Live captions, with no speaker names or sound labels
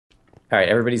All right,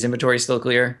 everybody's inventory still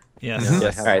clear? Yes. No, I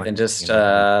All have right, one then just, thing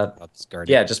I'll discard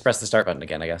it. yeah, just press the start button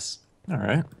again, I guess. All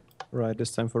right. Right,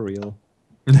 this time for real.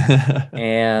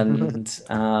 And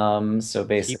so He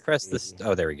basically, pressed this.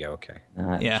 Oh, there we go. Okay.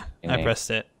 Yeah, I pressed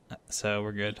it, so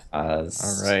we're good. All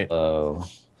right. Slow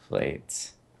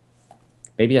plate.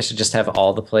 Maybe I should just have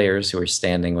all the players who are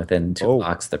standing within 2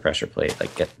 blocks of the pressure plate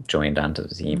like get joined onto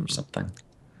the team or something.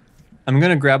 I'm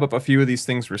gonna grab up a few of these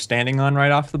things we're standing on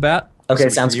right off the bat. Okay, so we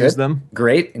sounds can good. use them.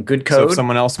 Great, and good So code. if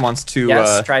someone else wants to,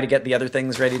 yes, try to get the other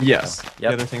things ready to yes, go. the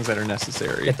other things that are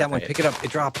necessary. Get that one. Pick it up.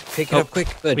 It dropped. Pick it up quick.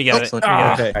 Good. We got it. Excellent. We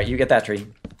got it. Okay. All right, you get that tree.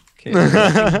 Okay,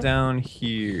 so down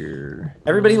here.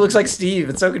 Everybody looks like Steve.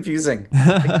 It's so confusing.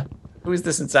 Like, who is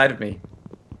this inside of me?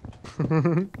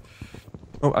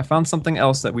 Oh, I found something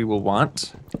else that we will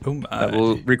want. That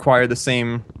will require the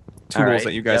same tools right,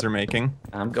 that you guys are making.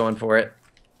 I'm going for it.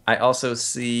 I also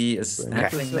see is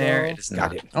that thing there. It is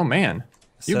Got not. it. Oh man,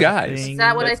 you Something- guys. Is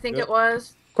that what I That's think good. it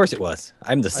was? Of course it was.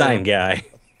 I'm the sign guy.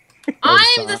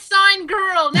 I'm the sign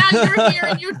girl. Now you're here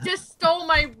and you just stole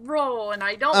my role, and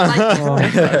I don't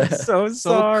like it. So So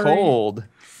sorry. cold.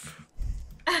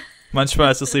 Munchbar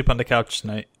has to sleep on the couch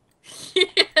tonight.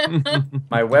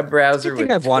 My web browser I think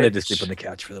with I've wanted to Twitch sleep on the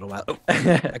couch for a little while. Oh,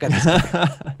 I got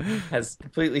this. has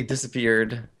completely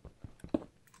disappeared.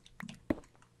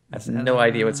 I have no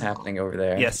idea what's happening over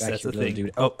there. Yes, Back that's here, the little thing.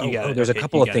 dude. Oh, you got it. There's a Okay,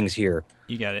 couple you of got things here.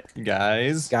 You got it.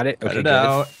 Guys, Got it. cut Okay, it good.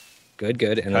 out.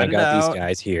 Good. And Cut I it got out. these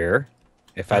guys here.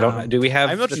 If I don't, do we have?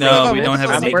 I'm not sure. No, we It's don't have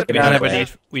a I'm need. working We don't on have a it. need.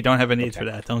 We don't have a need for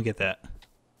that. Don't get that.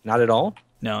 Not at all.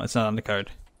 No, it's not on the card.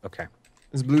 Okay.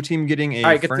 Is blue team getting a All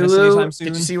right, furnace anytime Cthulhu. soon?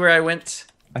 Did you see where I went?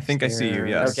 I think I see you.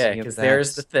 Yes. Okay, Yep, because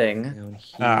there's the thing. Down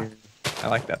here. Ah, I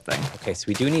like that thing. Okay, so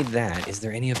we do need that. Is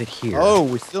there any of it here? Oh,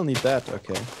 we still need that.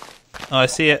 Okay. Oh, I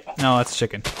see it. No, that's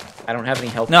chicken. I don't have any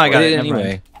help. No, I for got Put it. it Never anyway.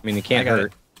 mind. I mean, it can't I got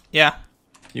hurt. Yeah.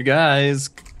 You guys,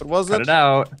 What was cut it? it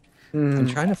out. I'm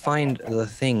trying to find the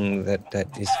thing that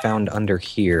is found under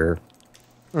here,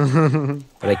 but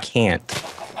I can't.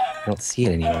 I don't see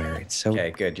it anywhere. It's so.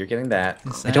 Okay, good. You're getting that.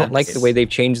 I don't like the way they've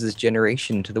changed this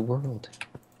generation to the world.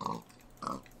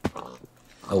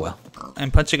 Oh well. I'm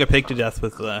punching a pig to death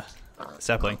with the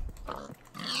sapling.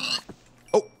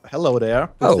 Oh, hello there.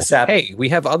 Oh, the sap? hey, we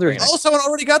have other. Oh, someone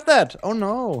already got that. Oh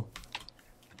no.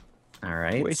 All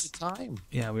right. Wasted time.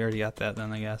 Yeah, we already got that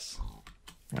then, I guess.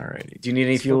 Alrighty. Do you need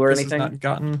any So fuel or this is anything? Not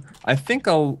gotten. I think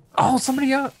I'll. Oh, somebody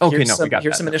got. Okay, Here's no, some, we got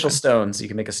here's that. some That's initial fine. stones. So you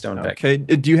can make a stone pick. Okay.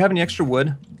 Do you have any extra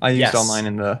wood? I used all Yes. mine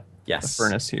in the Yes.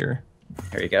 furnace here.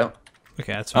 Here you go.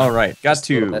 Okay, that's fine. All right, got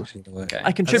a little two. bit. Actually, you know what? Okay.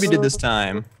 I contributed this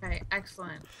time. Okay,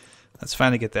 excellent. That's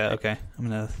fine to get that. Okay,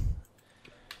 I'm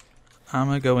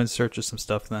gonna go in search of some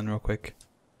stuff then, real quick.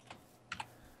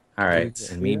 All right.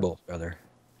 And me both, brother.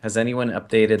 Has anyone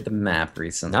updated the map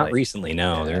recently? Not recently,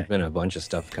 no. Okay. There's been a bunch of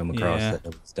stuff come across Yeah. that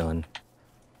was done.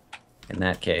 In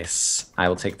that case, I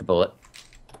will take the bullet.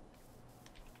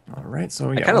 All right,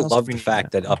 so I yeah. kind what of else love do we the need?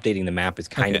 fact that updating the map is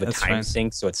kind Okay, of a that's time fine.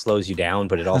 sink, so it slows you down,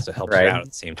 but it also helps Right. you out at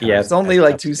the same time. Yeah, it's only as it like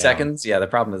helps 2 you down. seconds. Yeah, the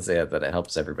problem is that it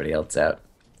helps everybody else out.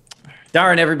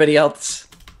 Darn everybody else.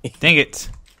 Dang it!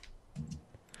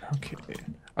 Okay.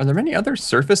 Are there any other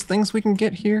surface things we can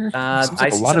get here? I Seems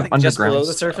like a see lot of something just below underground.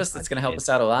 the surface that's going to help us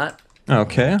out a lot.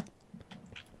 Okay.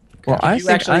 Well, I You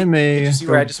think actually- I may. Did you see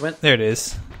where I just went? There it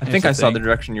is. I Here's think the I saw thing. the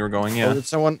direction you were going. Oh, Yeah. did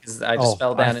someone? 'Cause I just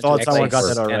fell down I into thought a someone place, got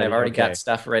that already. and I've already Okay. got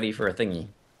stuff ready for a thingy.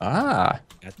 Ah.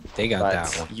 They got But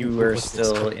that one. you were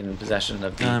still in possession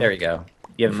of the. Um, There you go.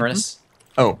 You have a furnace?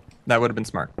 Oh, that would have been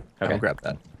smart. Okay. I'll grab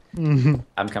that.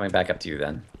 I'm coming back up to you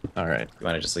then. All right. If you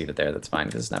want to just leave it there, that's fine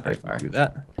because it's not very far. Do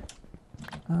that.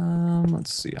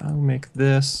 Let's see. I'll make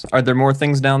this. Are there more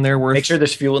things down there worth? Make sure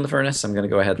there's fuel in the furnace. I'm going to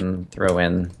go ahead and throw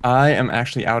in. I am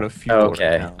actually out of fuel.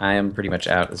 Okay, Right now. I am pretty much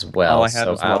out as well, All I had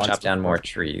so was I'll logs chop down before. more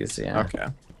trees. Yeah. Okay.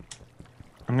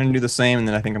 I'm gonna do the same, and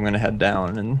then I think I'm gonna head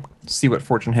down and see what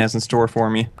fortune has in store for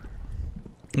me.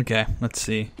 Okay, let's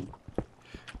see.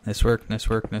 Nice work, nice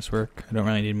work, nice work. I don't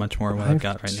really need much more of what I I've have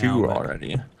got right two now. but-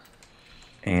 already.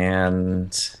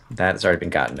 And that has already been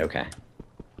gotten. Okay.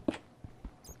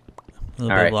 A little All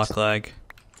bit right. of block lag.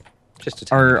 Just a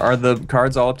tiny Are the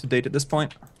cards all up to date at this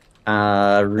point?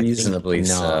 Reasonably not.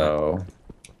 so.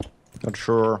 Not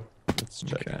sure. Let's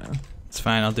check. Okay. It's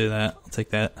fine, I'll do that. I'll take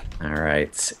that. All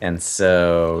right, and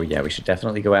so yeah, we should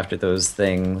definitely go after those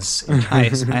things. Hi,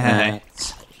 hi.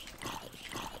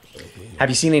 Have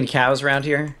you seen any cows around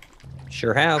here?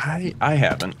 Sure have. I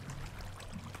haven't.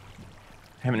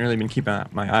 Haven't really been keeping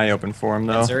my eye open for them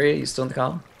though. Missouri, you still in the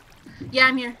call? Yeah,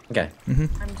 I'm here. Okay, I'm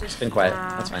just it's been quiet.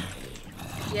 That's fine.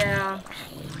 Yeah.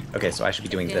 Okay, so I should be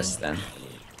doing Okay. this then.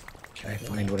 Should I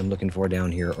find what I'm looking for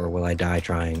down here, or will I die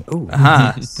trying? Ooh.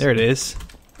 Aha, there it is.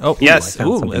 Oh, I yes. found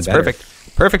Ooh, something that's better.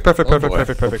 perfect. Perfect, perfect, Oh, perfect, boy.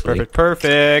 perfect, perfect, Hopefully.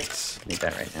 perfect, perfect. Need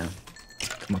that right now.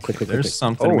 Come on, quick. There's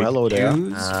something Oh, we hello could there.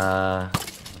 use.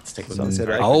 Let's take a look. Sunset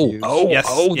I could Oh, use. Yes,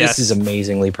 this yes. is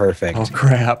amazingly perfect. Oh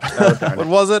crap! What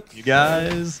was it? You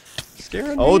guys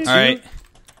scaring Oh, me? All right.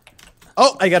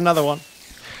 Oh, I got another one.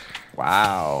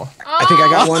 Wow. I think I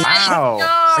got one.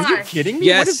 Wow. Are you kidding me?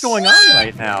 What is Yes. going on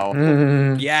right now?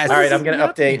 Yes. All right, I'm gonna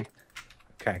update.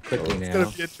 Okay, quickly It's now.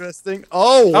 gonna be interesting.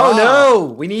 Oh, wow. Oh no!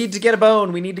 We need to get a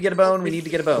bone. We need to get a bone. We need to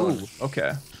get a bone. Ooh,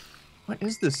 okay. What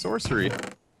is this sorcery?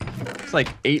 It's like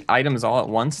 8 items all at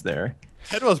once there.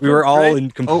 That was We were all great.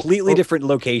 in completely oh. different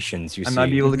locations. You I see.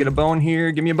 might be able to get a bone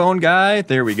here. Give me a bone, guy.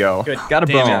 There we go. Good. Got a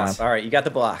Damn bone. it. All right, you got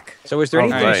the block. So is there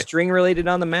anything Alright. string related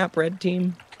on the map, red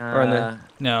team? Or on the?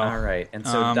 No. All right, and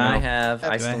so Um, I no. have.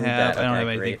 I Do still I need have? that. I don't Okay, have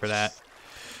anything great. for that.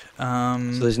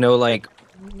 So there's no like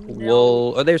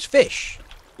wool. Oh, there's fish.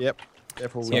 Yep.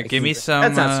 Therefore, Here, we give me some.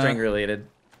 That's not string related.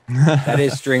 That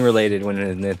is string related.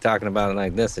 When they're talking about it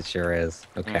like this, it sure is.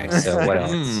 Okay, so what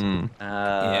else? Hmm.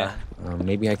 Yeah.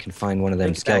 Maybe I can find one of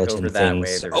them Think back skeleton over that way,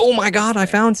 things. there Oh was my god, I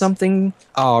found something.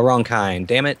 Oh, wrong kind.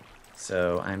 Damn it.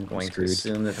 So I'm going to Screwed.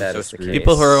 assume that that so is the screwed. case.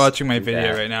 People who are watching my Do video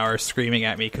that. right now are screaming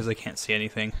at me because I can't see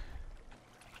anything.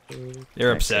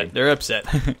 They're I upset. see. They're upset.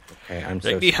 Okay, I'm so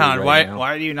Like, screwed Nihon, right now.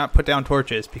 why do you not put down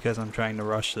torches? Because I'm trying to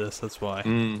rush this. That's why.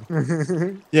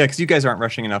 Yeah, because you guys aren't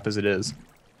rushing enough as it is.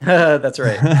 That's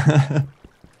right.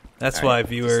 That's All why, right,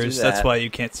 viewers. let's do That's that. why you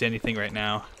can't see anything right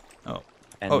now.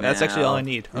 And Oh, that's actually all now- I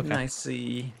need. Didn't Okay. I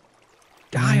see?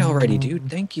 Die already, dude.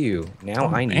 Thank you. Now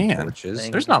Oh, I need man. torches.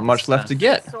 Thank There's not much left to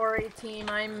get. Sorry, team.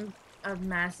 I'm a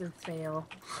massive fail.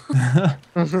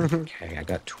 Okay, I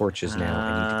got torches now.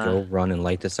 I need to go run and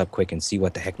light this up quick and see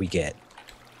what the heck we get.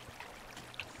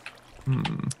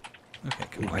 Okay,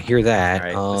 come Oh, on. I hear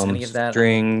that. All right, is any of that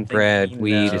String, anything bread, we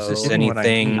weed. Is this know? Give me what I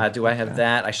anything? need. Do I have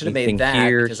that? I should have Anything made that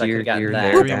here, because I could have gotten here,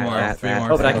 that. there, Three more, that, three that,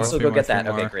 more, Oh, but I three can more, still three go get more, that.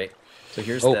 three Okay, more. great. So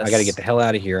here's Oh, this. I gotta get the hell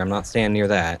out of here. I'm not standing near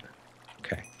that.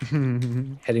 Okay.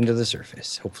 Heading to the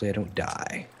surface. Hopefully I don't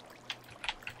die.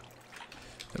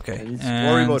 Okay. Worry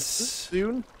And about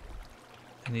soon.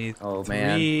 I need Oh,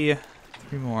 man.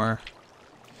 three more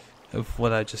of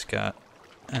what I just got,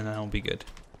 and then I'll be good.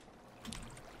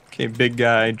 Okay, big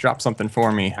guy, drop something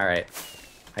for me. All right.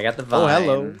 I got the vine. Oh,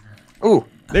 hello. Oh,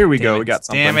 there we Damn go. it. We got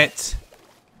something. Damn it!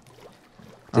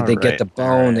 Did they get the bone?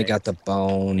 Alright. They got the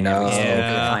bone. And No. we still Yeah.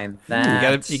 can find You that.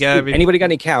 gotta, you gotta be. Anybody got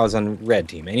any cows on red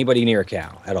team? Anybody near a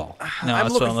cow at all? No,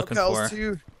 that's what I'm looking cows for.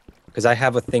 Too. Because I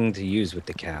have a thing to use with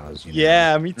the cows. You know?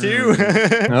 Yeah, me too.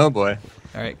 Oh boy.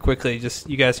 All right, quickly, just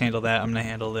you guys handle that. I'm gonna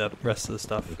handle the rest of the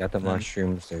stuff. We got the And then-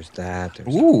 mushrooms. There's that.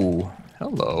 There's Ooh,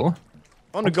 hello.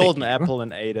 On I'll a golden take you. apple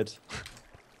and ate it.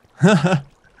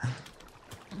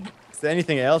 Is there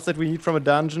anything else that we need from a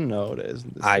dungeon? No, there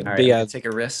isn't. I- All right, Yeah. I'm gonna take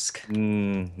a risk.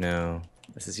 no.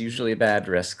 This is usually a bad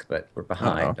risk, but we're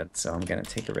behind, and so I'm gonna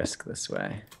take a risk this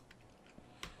way.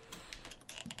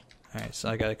 All right, so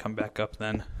I gotta come back up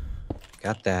then.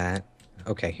 Got that.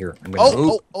 Okay, here. I'm gonna.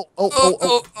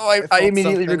 I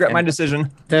immediately regret my decision.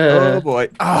 Duh. Oh boy.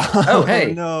 Oh,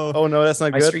 hey. no. Oh no, that's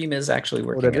not My good. stream is actually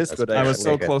working. that at is this good, point. I was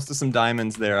so Okay. close to some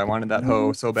diamonds there. I wanted that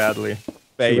hoe so badly. Too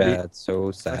Baby. bad. So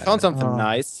I sad. found something Oh.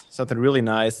 nice. Something really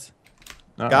nice.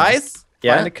 Uh-oh. Guys,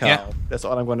 Yeah? find a cow. Yeah. That's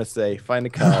all I'm gonna say. Find a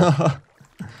cow.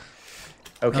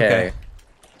 Okay.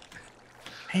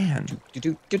 Man. Do,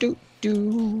 do, do,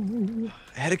 do.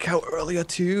 I had a cow earlier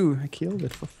too. I killed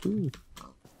it for food.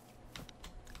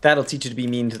 That'll teach you to be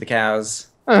mean to the cows.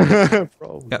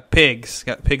 Probably. Got pigs.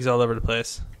 Got pigs all over the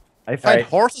place. I find Alright.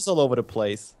 horses all over the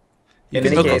place. In can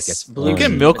any milk a- case, Blue you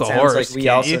can Team, milk it a sounds horse, Like we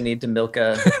can't also you? need to milk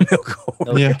a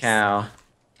Yeah. cow.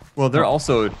 Well, they're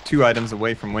also 2 items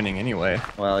away from winning anyway.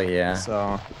 Well, yeah.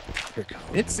 So Here it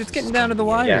comes. it's getting down to the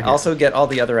wire. Yeah. here. Also get all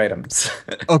the other items.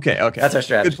 Okay. Okay. That's our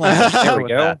strategy. Good plan. There we With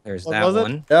go. that. There's What that was it?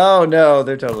 one. Oh no,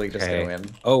 they're totally just Okay. gonna win.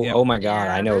 Oh, Yep. oh my God!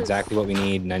 Yeah, I know there's exactly what we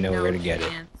need, and I know No where to get it.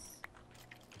 chance.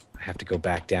 I have to go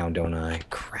back down, don't I?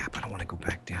 Crap! I don't want to go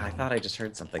back I down. thought I just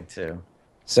heard something too.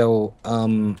 So,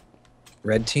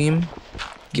 red team,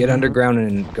 get underground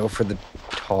and go for the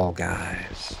tall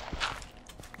guys.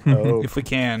 Oh. If we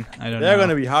can, I don't They're know.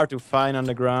 gonna be hard to find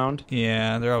underground.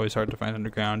 Yeah, they're always hard to find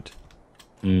underground.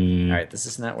 Mm. All right, this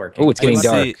is not working. Oh, it's getting Let's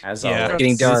dark. see- As yeah, always.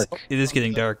 Getting it is- dark. It is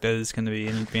getting dark. That is going to be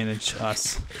an advantage to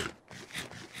us.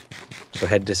 So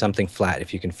head to something flat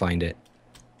if you can find it.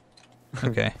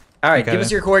 Okay. All right, Okay. give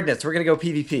us your coordinates. We're gonna go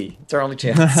PvP. It's our only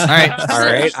chance. All right. All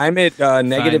right, I'm at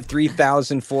negative Fine.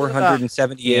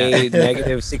 3,478,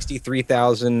 negative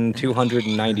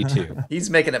 63,292. He's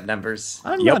making up numbers.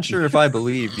 I'm Yep. not sure if I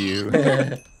believe you.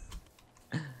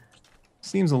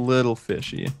 Seems a little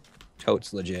fishy.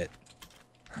 Totes legit.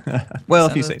 Well,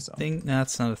 Is if you that say a so. Thing? No,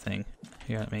 that's not a thing.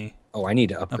 Here, let me. Oh, I need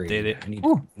to upgrade Update it. I need,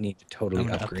 Ooh. need to totally I'm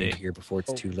gonna upgrade update. here before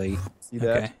it's too late. See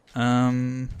that?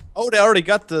 Okay. Oh, they already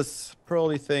got this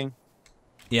pearly thing.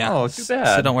 Yeah. Oh, too So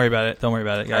bad. don't worry about it. Don't worry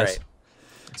about it, guys. Alright.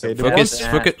 Okay, do Focus.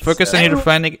 that. Focus on either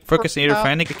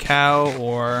finding a cow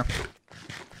or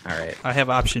All right. I have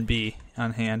option B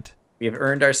on hand. We have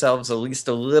earned ourselves at least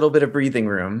a little bit of breathing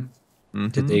room.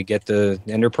 Did they get the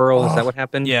Ender Pearl? Is that what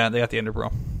happened? Yeah, they got the ender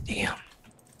pearl. Damn.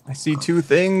 I see 2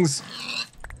 things.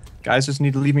 Guys just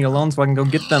need to leave me alone so I can go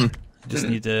get them. I just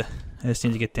need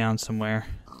to get down somewhere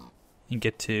and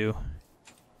get to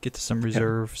some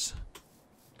reserves.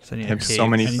 So I need a have cave. so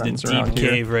many I need a friends deep around here.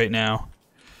 cave right now.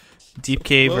 Deep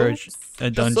cave or Oops. a You're so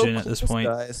dungeon at this close, point.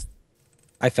 guys.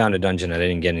 I found a dungeon. I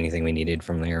didn't get anything we needed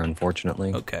from there,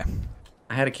 unfortunately. Okay.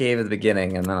 I had a cave at the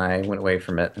beginning, and then I went away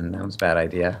from it, and that was a bad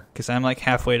idea. Because I'm like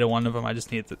halfway to one of them. I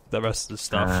just need the rest of the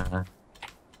stuff.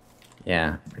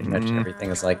 Yeah, pretty much everything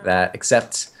is like that,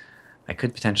 except I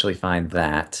could potentially find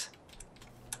that.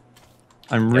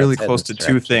 I'm really it's close to heading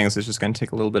 2 direction. things. It's just going to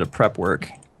take a little bit of prep work.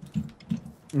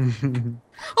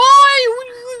 Oh,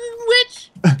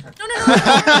 witch!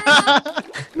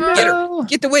 No. Get her!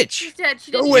 Get the witch! She's dead.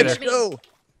 She Go, didn't witch, even hit me. go!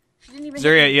 She didn't even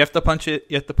Zarya, hit me. you have to punch it.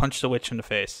 You have to punch the witch in the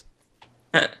face.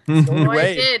 Oh, I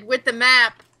Wait. did with the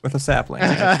map. With a sapling.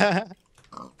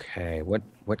 Okay, what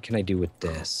can I do with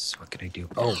this? What can I do?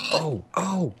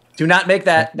 Oh! Do not make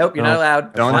that. Nope, you're not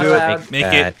allowed. Don't Not do it. allowed. Make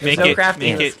That- it. Make no it. crafting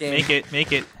Make in this it. game. Make it.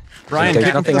 Make it. Brian, There's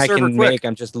get into nothing the I server can quick. make.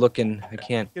 I'm just looking. I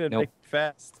can't. Gonna Nope. make it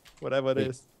fast, whatever it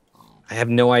is. I have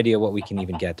no idea what we can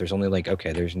even get. There's only like,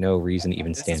 okay, there's no reason to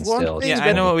even stand one still. thing. Yeah,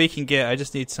 I know what we can get. I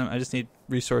just need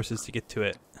resources to get to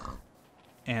it,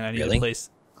 and I need Really? a place.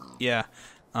 Yeah.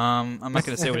 I'm not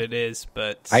gonna say what it is,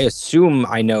 but I assume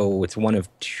I know it's one of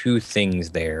 2 things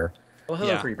there. Oh, hello,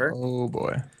 Yeah. Creeper. Oh,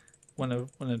 boy. one of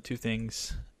 2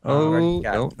 things. Oh,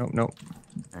 got no, it. no, no. All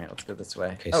right, let's go this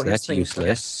way. Okay, oh, so here's that's things.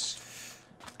 useless.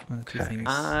 One of 2 Okay. things.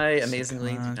 I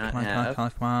amazingly Come on, do not come on, have.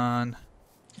 come on.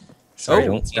 Sorry,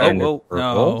 don't see Ender no,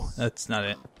 Pearl. that's not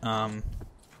it.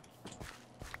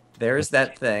 There's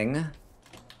that thing.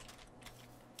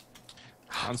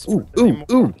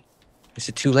 Ooh. Is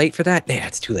it too late for that? Yeah,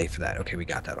 it's too late for that. Okay, we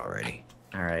got that already.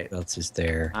 All right. What else is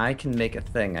there? I can make a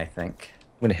thing, I think.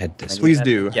 I'm gonna head this way. Please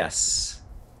do. Yes.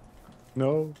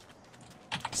 No.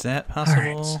 Is that possible?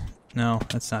 Alright. No,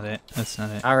 that's not it. That's not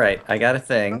it. All right, I got a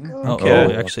thing. Oh,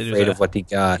 Oh, actually, afraid there's of what he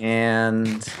got.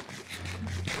 And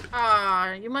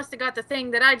You must have got the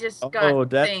thing that I just got. Oh,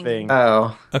 that thing.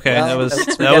 oh, Okay, Well, that was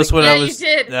that's- that was what Yeah, I you was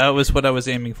did. that was what I was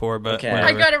aiming for, but Okay. whatever.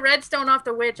 I got a redstone off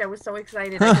the witch. I was so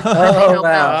excited. I just Oh, helped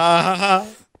wow. out.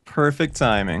 Perfect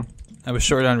timing. I was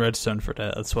short on redstone for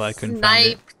that. That's why I couldn't find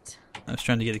it. Sniped. I was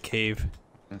trying to get a cave.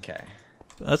 okay.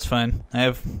 That's fine. I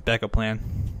have backup plan.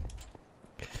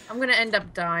 I'm gonna end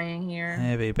up dying I here.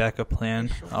 have a backup plan.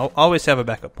 I'll always have a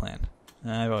backup plan.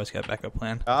 I've always got a backup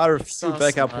plan. Our Saw 2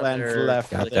 backup some plans other-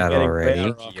 left. Got They're that getting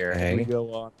already. better as we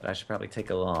go on. But I should probably take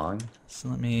along. So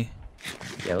let me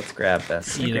Yeah, let's grab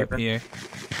this. eat up Creeper. here.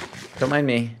 Don't mind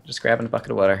me. Just grabbing a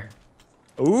bucket of water.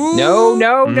 Ooh. No.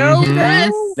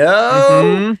 Yes.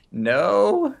 No.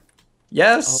 No.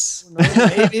 Yes. Oh, no,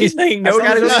 maybe. He's saying No, no I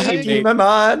gotta to go the see team. team I'm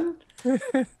on.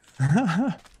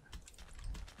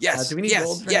 Yes. do we need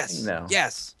gold for yes. anything? No.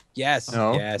 Yes. Yes.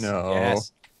 No, Yes. no.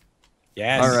 Yes.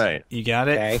 Yes. All right. You got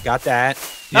it? Okay, got that.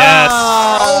 Yes.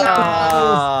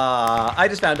 Ah, I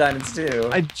just found diamonds too.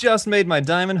 I just made my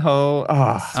diamond hoe.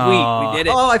 Oh, Sweet, Aw. we did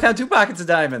it. Oh, I found 2 pockets of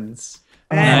diamonds.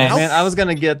 Nice. man, I was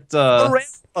gonna get All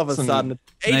of a some- sudden. nice-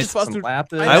 Ages was some to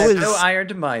lapis. I was- No iron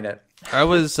to mine it. I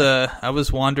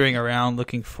was wandering around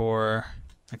looking for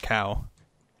a cow.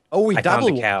 Oh, we I found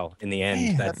double the cow in the end.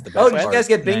 Man, That's the best Oh, did you part. guys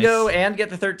get bingo Nice. and get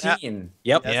the 13?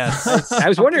 Yep. Yes. I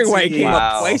was wondering why it came Wow.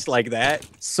 up twice like that.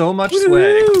 so much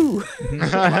swag. Woo!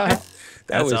 That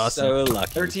That's was awesome. so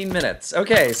lucky. 13 minutes.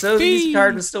 Okay, so this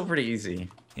card was still pretty easy.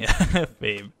 Yeah,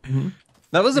 babe.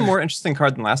 That was a more interesting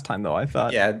card than last time, though. I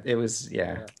thought. Yeah, it was,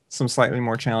 yeah. Some slightly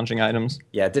more challenging items.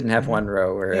 Yeah, it didn't have one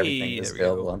row where Hey, everything was there we go.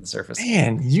 available on the surface.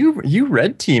 Man, you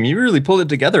red team, you really pulled it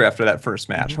together after that first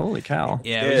match. Holy cow!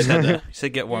 Yeah, we just had to just had to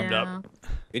get warmed Yeah. up.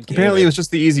 Good game. Apparently, it was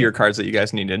just the easier cards that you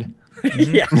guys needed.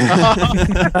 yeah.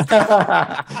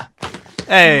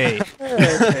 Hey.